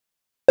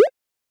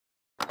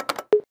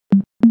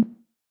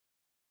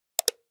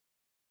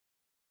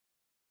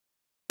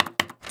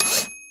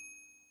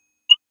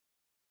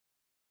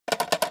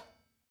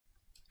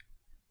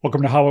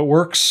Welcome to How It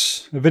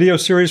Works, a video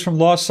series from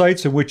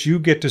LawSites in which you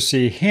get to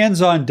see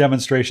hands-on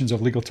demonstrations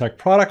of legal tech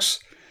products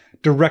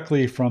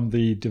directly from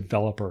the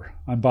developer.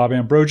 I'm Bob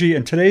Ambrogi,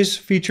 and today's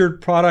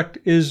featured product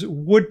is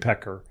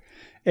Woodpecker,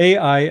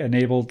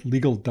 AI-enabled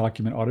legal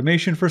document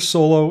automation for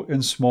solo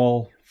and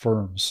small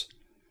firms.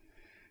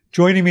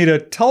 Joining me to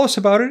tell us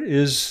about it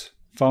is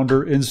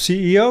founder and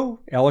CEO,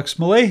 Alex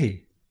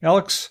Melehy.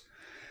 Alex,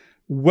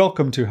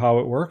 welcome to How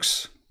It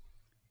Works.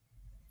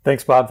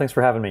 Thanks, Bob. Thanks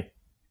for having me.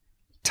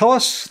 Tell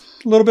us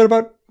a little bit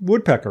about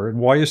Woodpecker and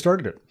why you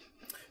started it.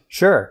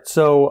 Sure.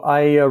 So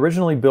I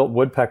originally built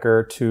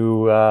Woodpecker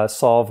to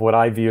solve what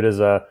I viewed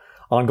as a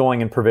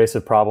ongoing and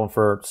pervasive problem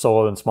for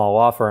solo and small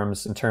law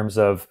firms in terms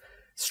of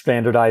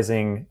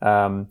standardizing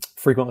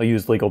frequently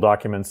used legal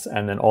documents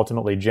and then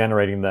ultimately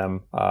generating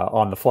them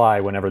on the fly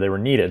whenever they were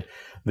needed.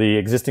 The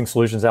existing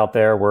solutions out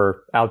there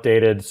were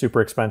outdated,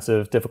 super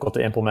expensive, difficult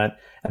to implement,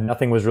 and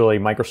nothing was really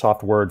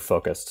Microsoft Word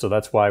focused. So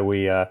that's why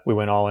we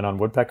went all in on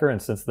Woodpecker,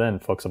 and since then,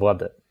 folks have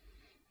loved it.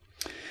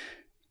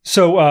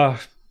 So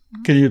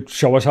can you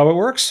show us how it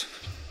works?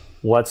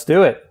 Let's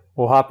do it.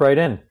 We'll hop right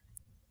in.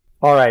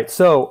 All right,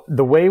 so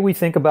the way we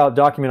think about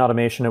document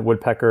automation at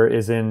Woodpecker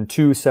is in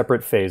two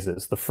separate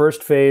phases. The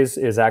first phase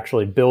is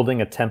actually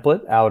building a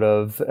template out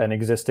of an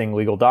existing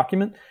legal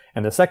document,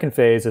 and the second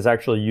phase is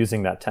actually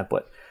using that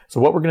template. So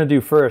what we're going to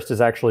do first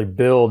is actually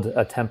build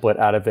a template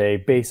out of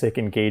a basic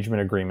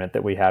engagement agreement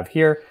that we have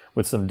here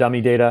with some dummy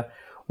data.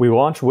 We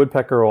launch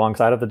Woodpecker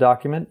alongside of the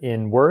document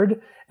in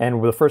Word,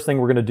 and the first thing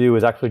we're going to do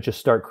is actually just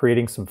start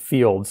creating some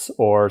fields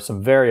or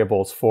some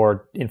variables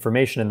for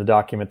information in the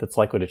document that's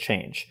likely to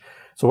change.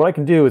 So what I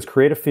can do is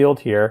create a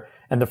field here,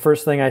 and the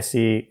first thing I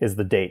see is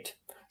the date.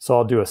 So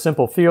I'll do a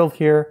simple field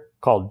here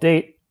called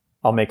date.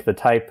 I'll make the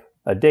type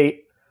a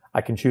date. I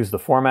can choose the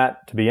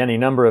format to be any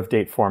number of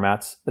date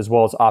formats, as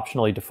well as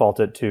optionally default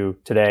it to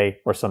today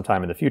or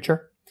sometime in the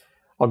future.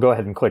 I'll go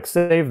ahead and click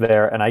save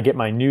there, and I get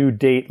my new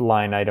date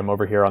line item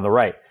over here on the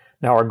right.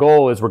 Now our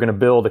goal is we're going to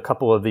build a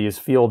couple of these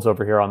fields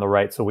over here on the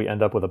right so we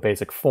end up with a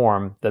basic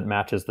form that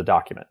matches the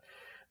document.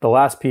 The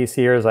last piece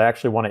here is I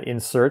actually want to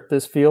insert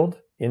this field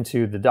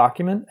into the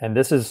document, and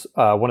this is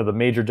one of the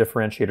major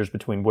differentiators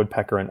between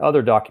Woodpecker and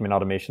other document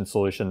automation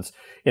solutions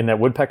in that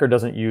Woodpecker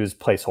doesn't use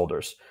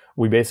placeholders.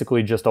 We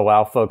basically just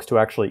allow folks to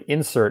actually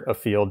insert a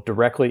field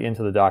directly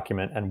into the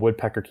document, and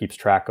Woodpecker keeps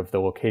track of the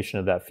location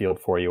of that field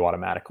for you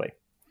automatically.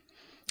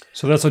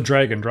 So that's a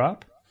drag and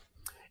drop?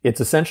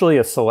 It's essentially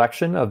a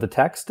selection of the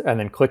text and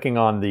then clicking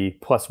on the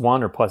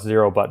 +1 or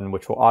 +0 button,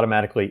 which will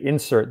automatically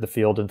insert the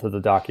field into the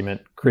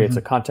document, creates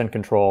a content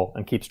control,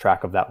 and keeps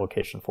track of that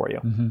location for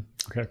you.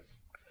 Okay.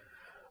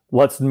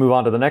 Let's move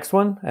on to the next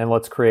one, and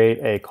let's create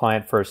a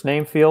client first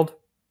name field.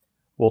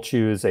 We'll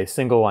choose a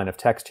single line of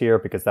text here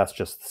because that's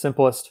just the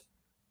simplest.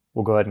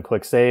 We'll go ahead and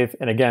click save.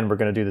 And again, we're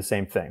going to do the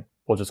same thing.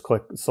 We'll just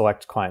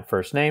select client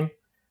first name.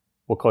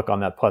 We'll click on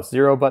that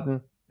 +0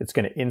 button. It's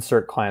going to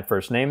insert client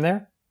first name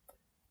there.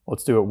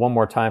 Let's do it one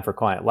more time for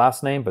client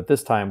last name, but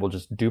this time we'll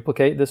just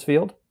duplicate this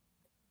field.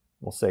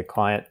 We'll say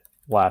client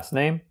last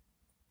name,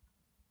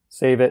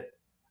 save it.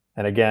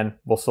 And again,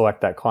 we'll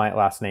select that client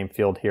last name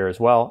field here as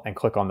well and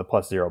click on the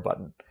 +0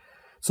 button.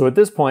 So at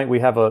this point, we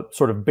have a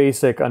sort of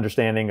basic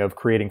understanding of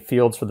creating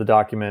fields for the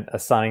document,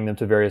 assigning them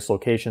to various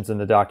locations in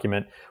the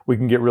document. We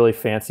can get really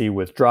fancy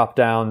with drop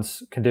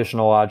downs,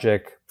 conditional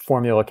logic,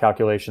 formula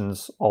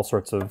calculations, all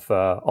sorts of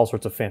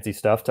fancy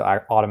stuff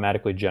to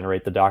automatically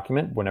generate the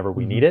document whenever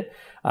we need it.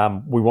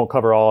 We won't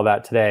cover all of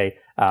that today,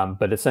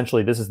 but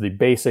essentially this is the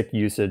basic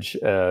usage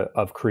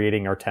of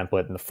creating our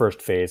template in the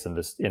first phase in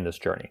this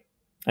journey.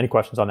 Any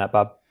questions on that,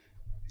 Bob?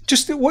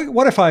 Just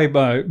what if I'm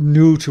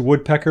new to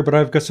Woodpecker, but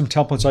I've got some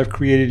templates I've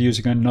created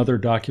using another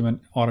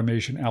document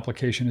automation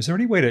application. Is there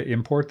any way to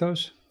import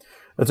those?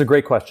 That's a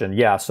great question.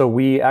 Yeah, so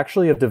we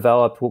actually have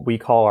developed what we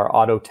call our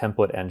auto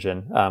template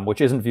engine,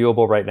 which isn't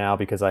viewable right now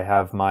because I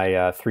have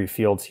my 3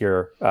 fields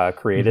here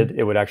created.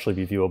 It would actually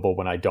be viewable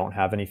when I don't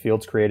have any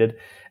fields created.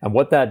 And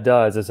what that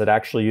does is it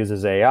actually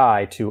uses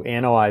AI to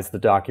analyze the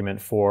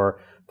document for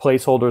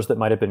placeholders that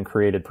might have been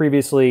created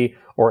previously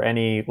or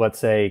any, let's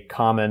say,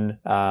 common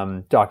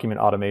document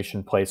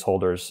automation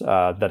placeholders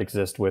that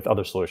exist with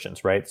other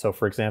solutions, right? So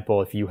for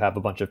example, if you have a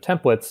bunch of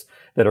templates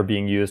that are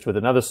being used with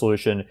another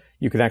solution,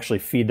 you can actually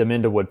feed them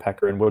into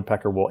Woodpecker, and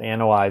Woodpecker will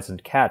analyze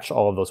and catch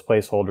all of those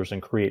placeholders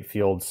and create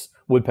fields,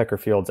 Woodpecker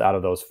fields out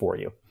of those for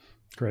you.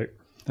 Great.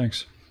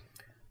 Thanks.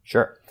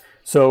 Sure.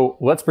 So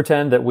let's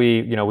pretend that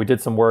we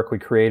did some work. We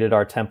created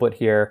our template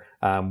here.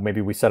 Maybe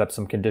we set up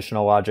some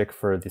conditional logic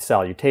for the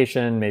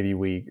salutation. Maybe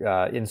we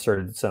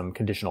inserted some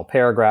conditional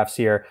paragraphs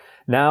here.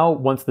 Now,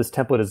 once this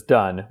template is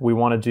done, we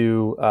want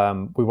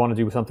to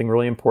do something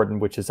really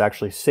important, which is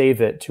actually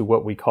save it to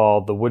what we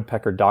call the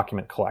Woodpecker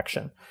document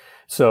collection.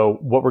 So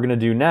what we're going to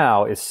do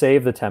now is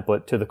save the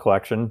template to the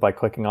collection by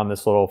clicking on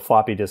this little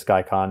floppy disk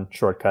icon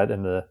shortcut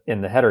in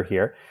the header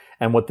here.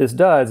 And what this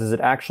does is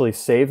it actually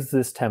saves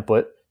this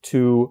template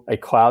to a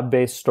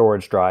cloud-based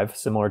storage drive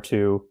similar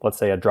to, let's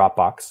say, a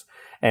Dropbox.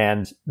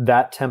 And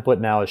that template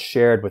now is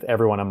shared with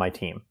everyone on my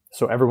team.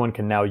 So everyone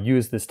can now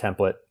use this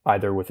template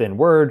either within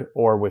Word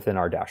or within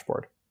our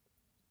dashboard.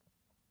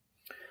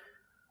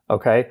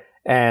 Okay,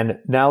 and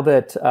now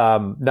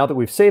that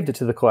we've saved it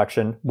to the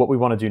collection, what we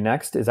want to do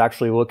next is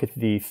actually look at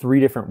the 3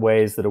 different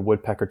ways that a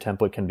Woodpecker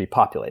template can be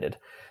populated.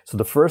 So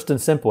the first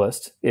and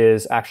simplest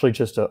is actually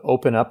just to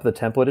open up the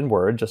template in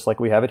Word, just like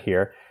we have it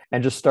here,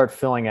 and just start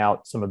filling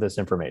out some of this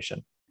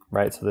information,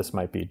 right? So this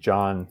might be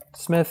John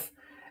Smith,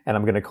 and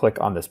I'm going to click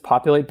on this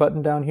Populate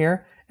button down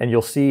here, and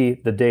you'll see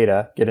the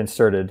data get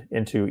inserted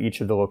into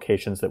each of the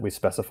locations that we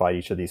specified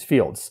each of these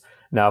fields.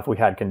 Now, if we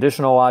had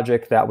conditional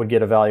logic, that would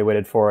get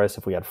evaluated for us.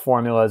 If we had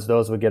formulas,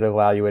 those would get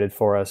evaluated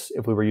for us.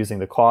 If we were using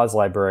the clause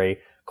library,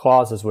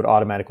 clauses would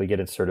automatically get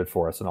inserted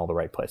for us in all the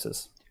right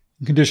places.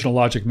 Conditional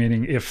logic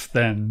meaning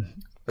if-then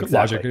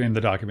logic in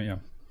the document, yeah.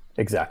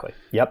 Exactly.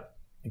 Yep,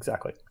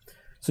 exactly.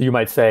 So you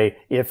might say,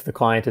 if the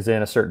client is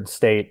in a certain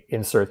state,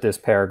 insert this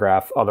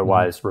paragraph,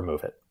 otherwise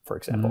remove it, for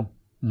example.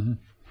 Mm-hmm.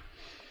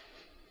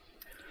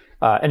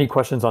 Any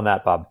questions on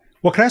that, Bob?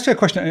 Well, can I ask you a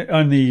question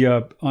on the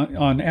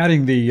on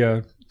adding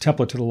the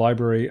template to the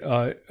library?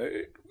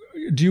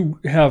 Do you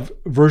have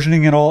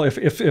versioning at all?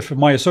 If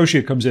my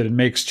associate comes in and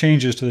makes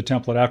changes to the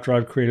template after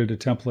I've created a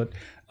template,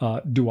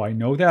 do I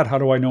know that? How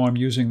do I know I'm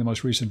using the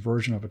most recent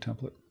version of a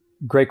template?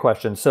 Great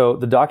question. So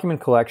the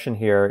document collection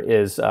here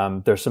is,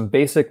 there's some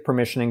basic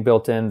permissioning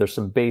built in, there's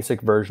some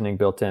basic versioning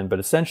built in, but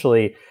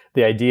essentially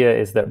the idea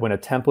is that when a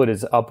template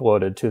is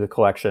uploaded to the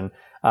collection,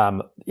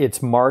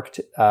 it's marked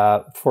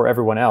for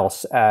everyone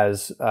else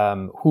as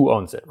who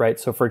owns it, right?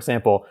 So for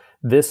example,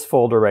 this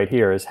folder right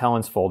here is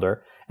Helen's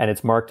folder, and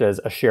it's marked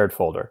as a shared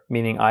folder,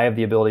 meaning I have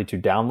the ability to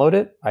download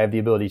it, I have the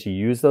ability to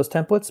use those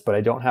templates, but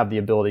I don't have the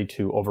ability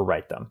to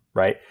overwrite them,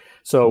 right?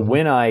 So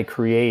when I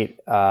create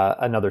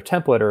another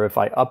template, or if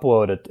I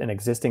upload an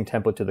existing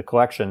template to the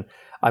collection,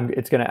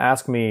 it's going to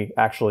ask me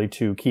actually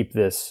to keep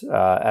this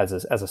as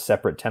a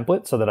separate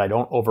template so that I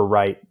don't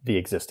overwrite the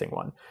existing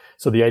one.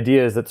 So the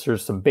idea is that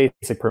there's some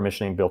basic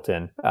permissioning built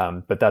in,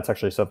 but that's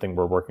actually something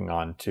we're working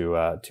on to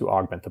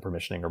augment the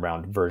permissioning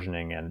around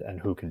versioning and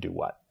who can do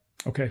what.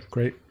 Okay,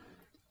 great.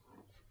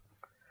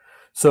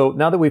 So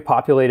now that we've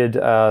populated,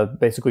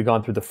 basically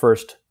gone through the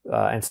first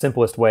and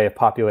simplest way of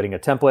populating a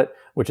template,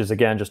 which is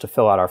again just to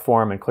fill out our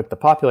form and click the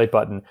Populate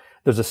button,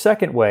 there's a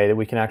second way that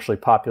we can actually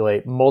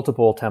populate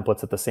multiple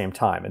templates at the same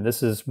time. And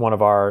this is one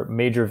of our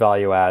major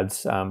value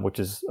adds, which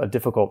is a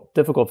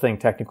difficult thing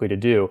technically to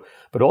do.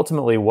 But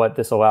ultimately what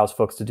this allows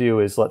folks to do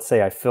is, let's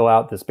say I fill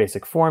out this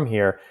basic form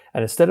here,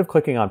 and instead of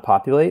clicking on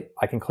Populate,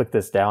 I can click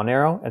this down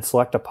arrow and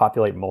select a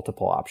Populate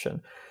Multiple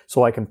option.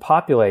 So I can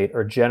populate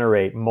or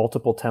generate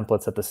multiple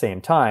templates at the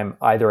same time,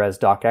 either as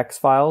docx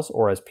files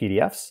or as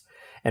PDFs.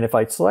 And if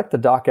I select the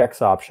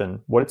docx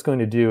option, what it's going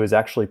to do is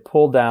actually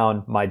pull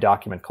down my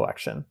document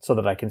collection so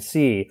that I can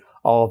see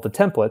all of the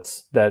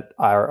templates that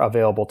are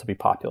available to be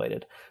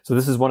populated. So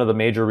this is one of the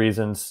major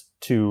reasons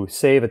to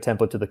save a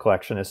template to the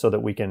collection, is so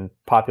that we can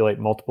populate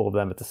multiple of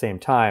them at the same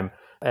time,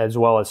 as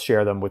well as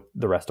share them with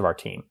the rest of our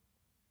team.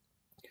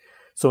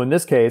 So in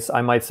this case,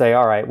 I might say,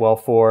 all right, well,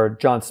 for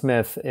John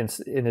Smith,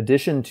 in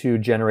addition to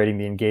generating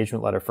the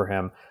engagement letter for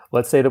him,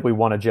 let's say that we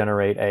want to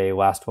generate a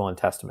last will and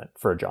testament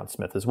for John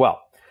Smith as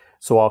well.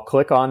 So I'll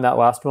click on that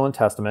last will and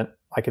testament.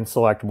 I can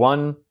select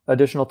one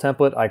additional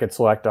template. I could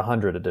select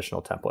 100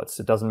 additional templates.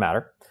 It doesn't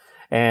matter.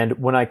 And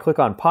when I click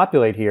on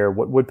Populate here,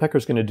 what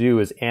Woodpecker's going to do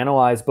is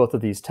analyze both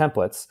of these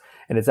templates,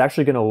 and it's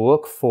actually going to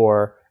look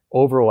for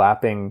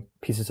overlapping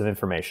pieces of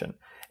information.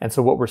 And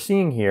so what we're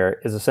seeing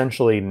here is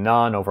essentially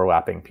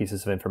non-overlapping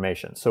pieces of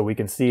information. So we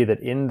can see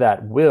that in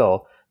that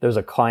will, there's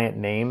a client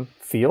name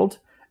field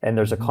and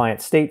there's a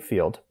client state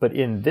field. But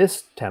in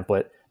this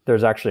template,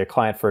 there's actually a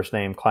client first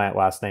name, client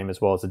last name,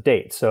 as well as a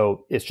date.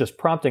 So it's just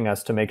prompting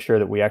us to make sure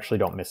that we actually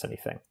don't miss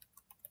anything.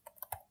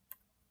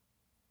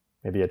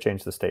 Maybe I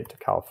change the state to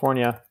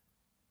California.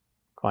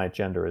 Client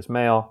gender is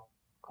male.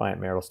 Client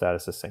marital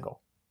status is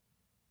single.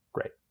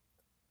 Great.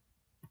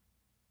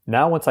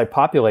 Now, once I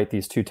populate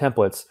these two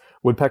templates,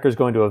 Woodpecker is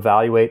going to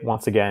evaluate,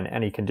 once again,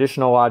 any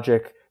conditional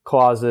logic,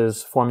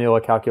 clauses, formula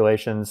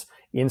calculations,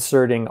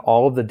 inserting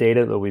all of the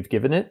data that we've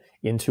given it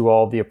into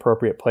all the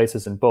appropriate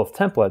places in both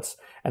templates.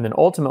 And then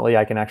ultimately,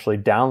 I can actually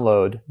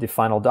download the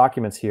final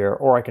documents here,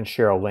 or I can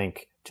share a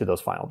link to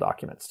those final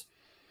documents.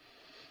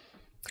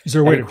 Is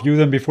there a way to view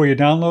them before you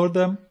download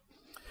them?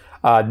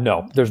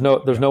 No, there's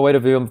no way to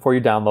view them before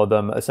you download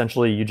them.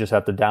 Essentially, you just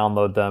have to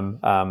download them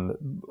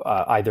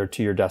either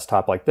to your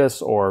desktop like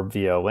this or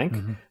via a link.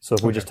 So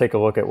if we just take a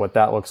look at what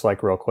that looks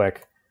like real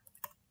quick,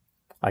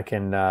 I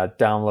can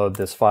download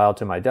this file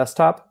to my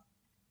desktop,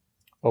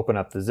 open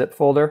up the zip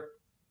folder,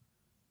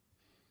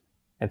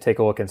 and take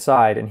a look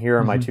inside. And here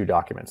are my two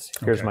documents.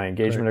 Here's my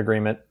engagement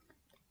agreement,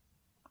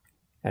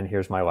 and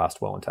here's my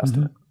last will and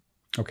testament.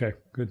 Okay,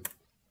 good.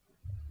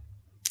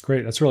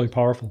 Great, that's really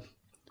powerful.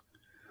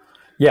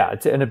 Yeah,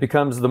 and it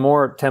becomes, the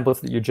more templates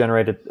that you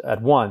generate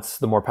at once,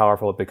 the more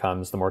powerful it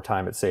becomes, the more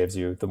time it saves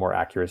you, the more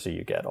accuracy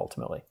you get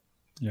ultimately.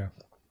 Yeah.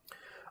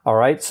 All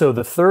right, so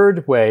the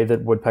third way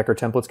that Woodpecker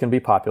templates can be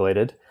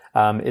populated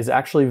is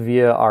actually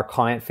via our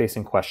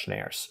client-facing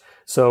questionnaires.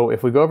 So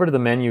if we go over to the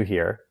menu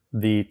here,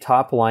 the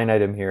top line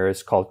item here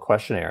is called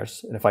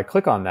Questionnaires. And if I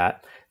click on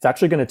that, it's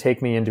actually going to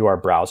take me into our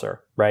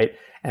browser, right?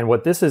 And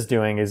what this is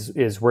doing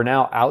is we're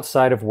now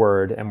outside of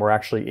Word and we're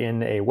actually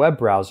in a web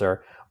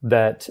browser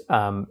that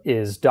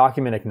is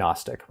document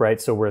agnostic, right?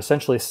 So we're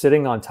essentially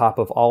sitting on top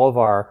of all of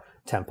our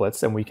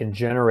templates, and we can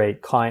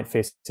generate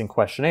client-facing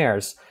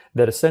questionnaires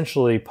that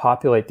essentially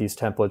populate these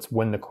templates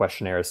when the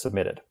questionnaire is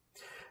submitted.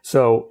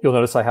 So you'll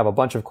notice I have a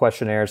bunch of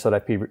questionnaires that I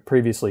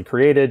previously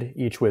created,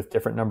 each with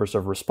different numbers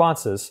of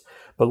responses.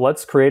 But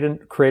let's create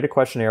a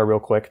questionnaire real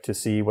quick to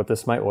see what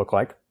this might look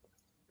like.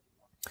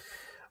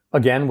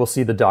 Again, we'll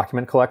see the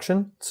document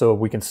collection, so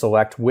we can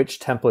select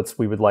which templates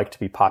we would like to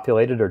be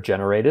populated or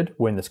generated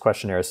when this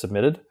questionnaire is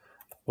submitted.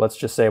 Let's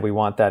just say we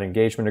want that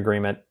engagement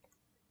agreement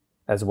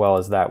as well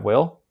as that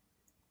will.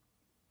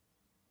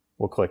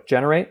 We'll click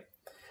Generate.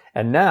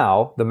 And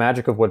now the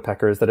magic of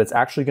Woodpecker is that it's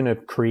actually going to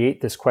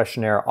create this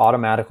questionnaire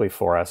automatically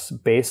for us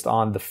based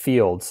on the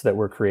fields that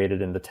were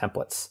created in the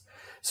templates.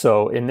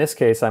 So in this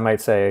case, I might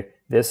say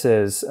this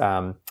is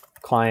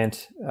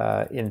client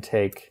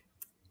intake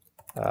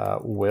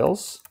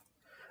wills.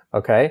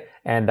 Okay,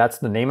 and that's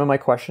the name of my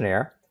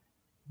questionnaire.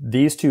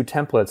 These two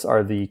templates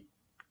are the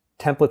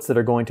templates that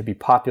are going to be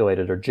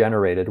populated or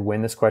generated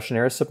when this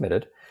questionnaire is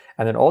submitted.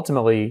 And then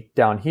ultimately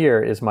down here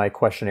is my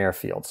questionnaire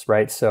fields,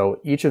 right? So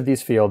each of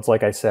these fields,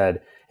 like I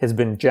said, has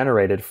been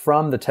generated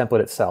from the template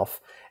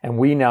itself. And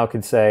we now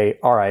can say,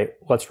 all right,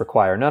 let's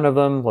require none of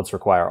them. Let's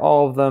require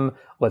all of them.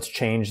 Let's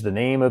change the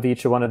name of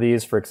each one of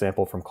these. For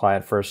example, from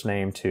client first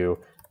name to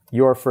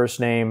your first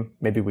name.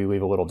 Maybe we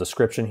leave a little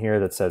description here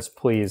that says,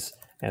 please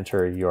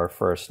enter your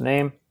first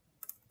name.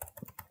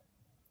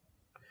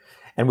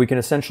 And we can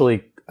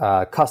essentially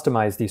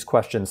customize these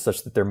questions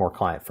such that they're more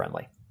client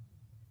friendly.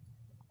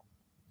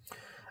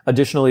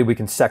 Additionally, we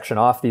can section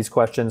off these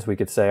questions. We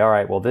could say, all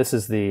right, well, this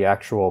is the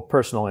actual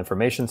personal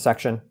information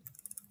section.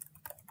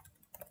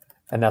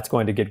 And that's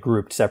going to get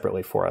grouped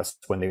separately for us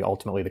when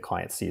ultimately the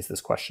client sees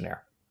this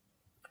questionnaire.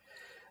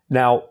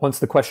 Now, once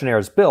the questionnaire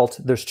is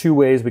built, there's two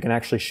ways we can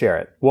actually share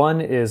it.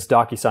 One is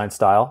DocuSign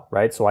style,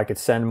 right? So I could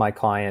send my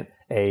client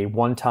a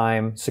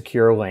one-time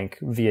secure link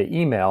via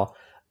email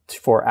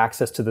for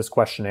access to this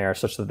questionnaire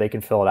such that they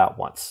can fill it out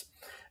once.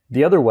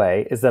 The other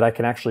way is that I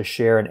can actually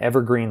share an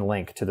evergreen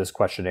link to this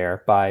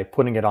questionnaire by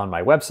putting it on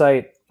my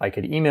website. I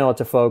could email it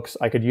to folks.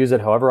 I could use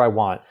it however I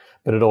want,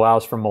 but it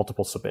allows for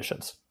multiple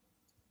submissions.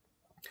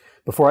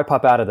 Before I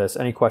pop out of this,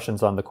 any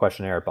questions on the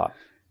questionnaire, Bob?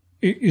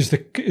 Is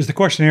the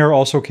questionnaire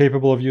also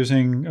capable of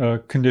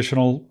using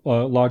conditional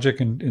logic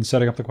in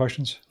setting up the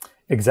questions?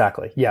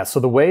 Exactly. Yeah. So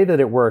the way that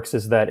it works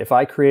is that if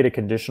I create a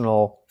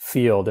conditional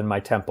field in my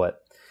template,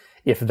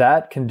 if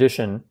that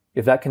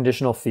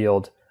conditional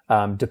field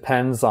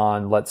depends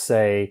on, let's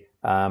say,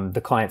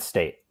 the client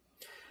state,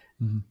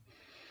 mm-hmm.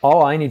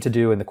 all I need to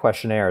do in the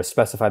questionnaire is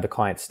specify the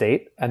client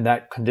state, and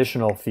that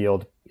conditional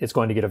field is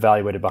going to get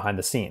evaluated behind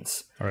the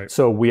scenes. All right.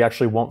 So we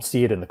actually won't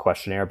see it in the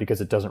questionnaire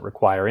because it doesn't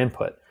require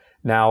input.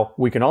 Now,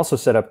 we can also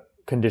set up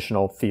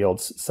conditional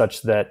fields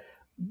such that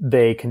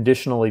they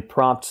conditionally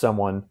prompt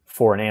someone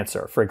for an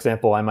answer. For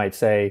example, I might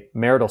say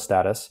marital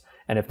status,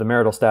 and if the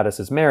marital status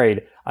is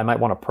married, I might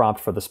want to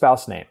prompt for the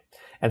spouse name.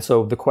 And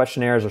so the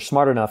questionnaires are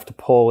smart enough to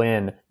pull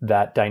in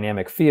that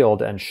dynamic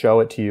field and show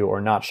it to you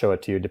or not show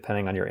it to you,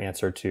 depending on your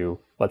answer to,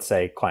 let's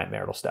say, client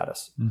marital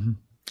status.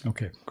 Mm-hmm.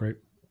 Okay, great.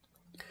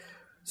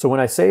 So when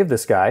I save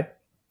this guy,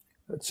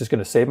 it's just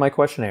going to save my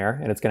questionnaire,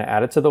 and it's going to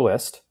add it to the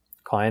list,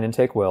 client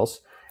intake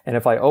wills. And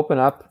if I open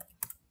up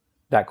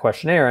that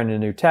questionnaire in a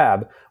new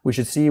tab, we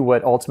should see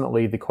what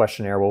ultimately the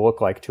questionnaire will look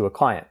like to a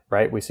client,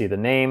 right? We see the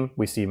name,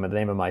 we see the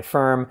name of my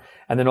firm,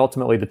 and then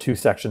ultimately the two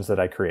sections that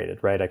I created,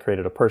 right? I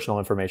created a personal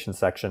information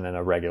section and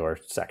a regular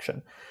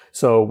section.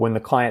 So when the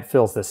client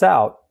fills this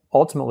out,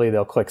 ultimately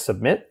they'll click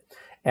submit,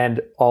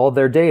 and all of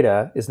their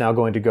data is now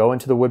going to go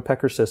into the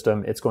Woodpecker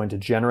system. It's going to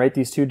generate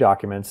these two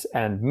documents,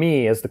 and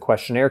me as the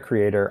questionnaire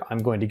creator, I'm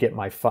going to get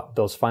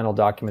those final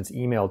documents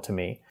emailed to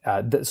me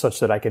such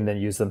that I can then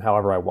use them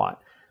however I want.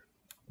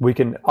 We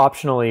can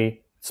optionally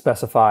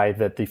specify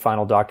that the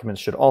final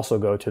documents should also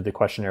go to the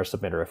questionnaire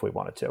submitter if we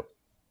wanted to.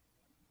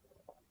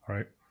 All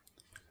right.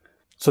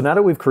 So now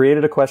that we've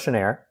created a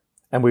questionnaire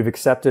and we've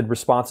accepted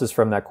responses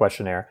from that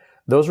questionnaire,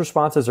 those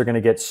responses are going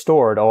to get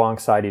stored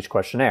alongside each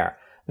questionnaire.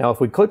 Now, if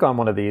we click on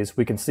one of these,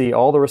 we can see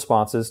all the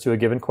responses to a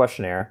given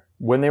questionnaire,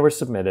 when they were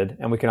submitted,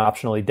 and we can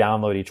optionally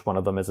download each one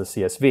of them as a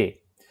CSV.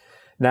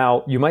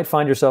 Now, you might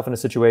find yourself in a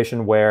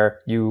situation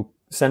where you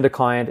send a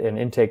client an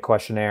intake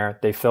questionnaire,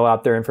 they fill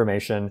out their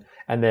information,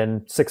 and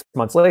then 6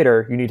 months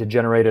later, you need to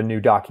generate a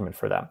new document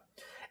for them.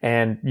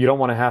 And you don't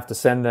want to have to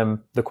send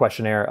them the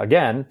questionnaire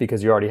again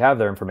because you already have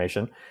their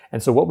information.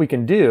 And so what we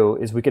can do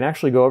is we can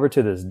actually go over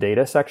to this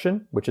data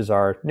section, which is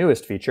our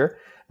newest feature,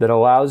 that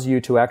allows you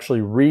to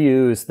actually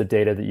reuse the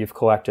data that you've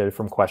collected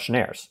from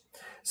questionnaires.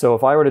 So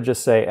if I were to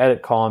just say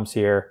edit columns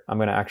here, I'm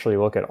going to actually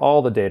look at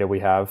all the data we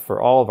have for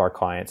all of our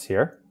clients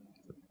here.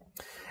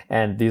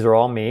 And these are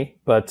all me,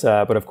 but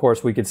of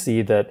course we could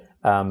see that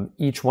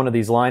each one of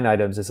these line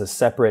items is a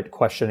separate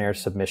questionnaire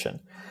submission.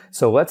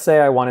 So let's say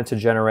I wanted to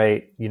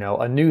generate,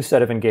 a new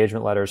set of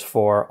engagement letters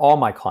for all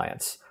my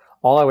clients.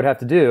 All I would have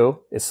to do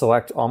is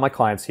select all my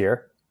clients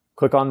here,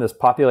 click on this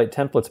Populate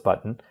Templates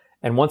button,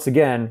 and once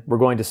again, we're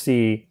going to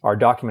see our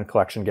document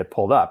collection get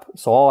pulled up.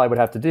 So all I would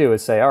have to do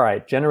is say, all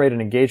right, generate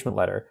an engagement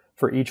letter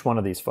for each one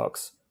of these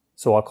folks.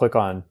 So I'll click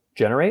on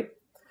Generate.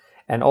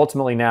 And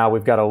ultimately now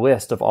we've got a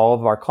list of all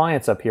of our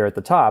clients up here at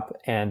the top,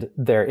 and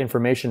their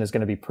information is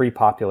going to be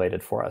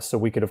pre-populated for us. So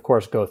we could, of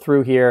course, go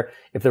through here.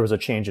 If there was a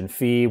change in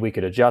fee, we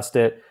could adjust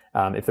it.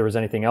 If there was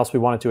anything else we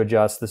wanted to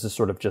adjust, this is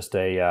sort of just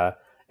a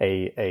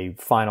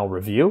final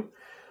review.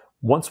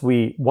 Once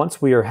we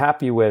are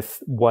happy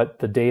with what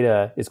the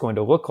data is going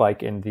to look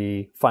like in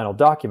the final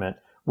document,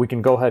 we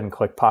can go ahead and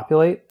click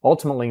Populate.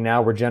 Ultimately,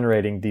 now we're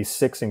generating these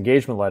 6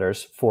 engagement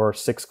letters for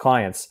 6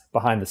 clients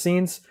behind the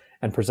scenes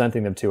and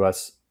presenting them to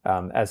us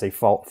as a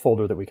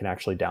folder that we can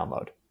actually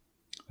download.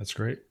 That's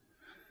great.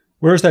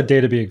 Where is that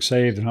data being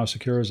saved and how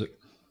secure is it?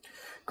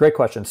 Great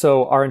question.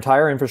 So our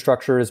entire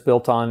infrastructure is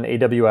built on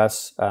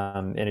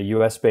AWS in a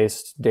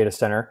US-based data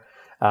center.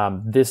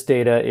 This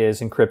data is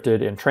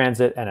encrypted in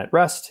transit and at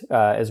rest,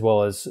 as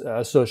well as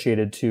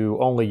associated to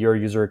only your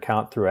user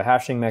account through a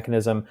hashing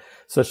mechanism,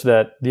 such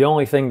that the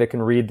only thing that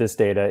can read this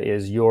data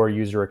is your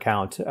user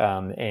account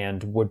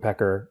and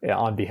Woodpecker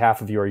on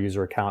behalf of your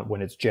user account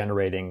when it's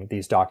generating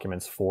these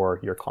documents for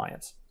your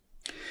clients.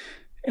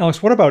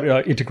 Alex, what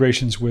about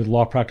integrations with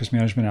law practice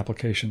management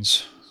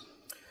applications?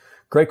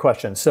 Great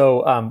question.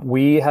 So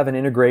we have an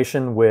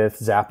integration with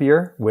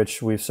Zapier,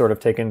 which we've sort of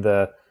taken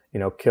the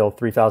kill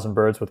 3,000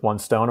 birds with one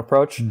stone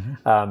approach,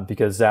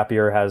 because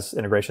Zapier has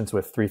integrations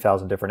with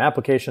 3,000 different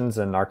applications,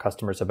 and our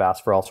customers have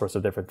asked for all sorts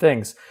of different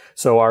things.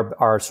 So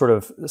our sort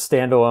of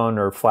standalone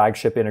or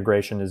flagship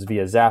integration is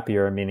via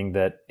Zapier, meaning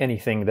that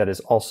anything that is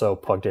also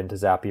plugged into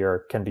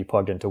Zapier can be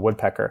plugged into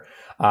Woodpecker.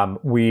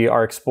 We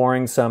are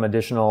exploring some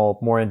additional,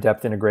 more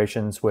in-depth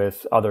integrations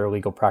with other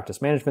legal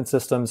practice management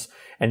systems,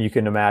 and you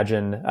can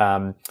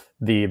imagine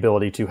the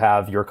ability to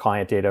have your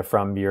client data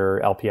from your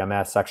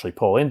LPMS actually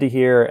pull into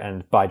here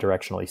and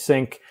bidirectionally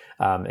sync,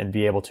 and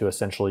be able to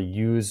essentially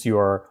use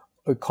your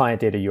client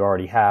data you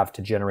already have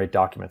to generate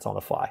documents on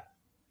the fly.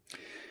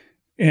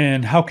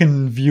 And how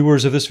can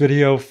viewers of this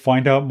video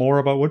find out more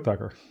about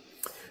Woodpecker?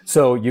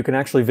 So you can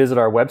actually visit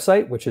our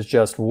website, which is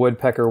just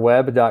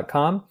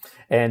woodpeckerweb.com,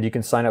 and you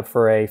can sign up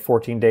for a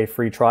 14-day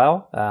free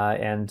trial,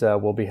 and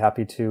we'll be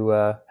happy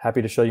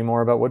to show you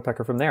more about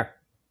Woodpecker from there.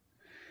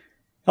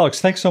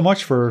 Alex, thanks so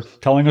much for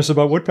telling us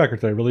about Woodpecker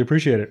today. Really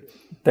appreciate it.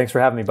 Thanks for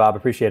having me, Bob.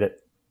 Appreciate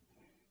it.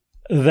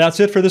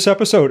 That's it for this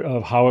episode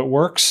of How It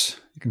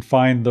Works. You can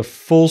find the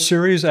full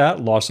series at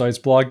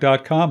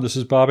lawsitesblog.com. This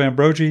is Bob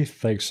Ambrogi.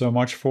 Thanks so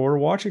much for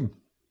watching.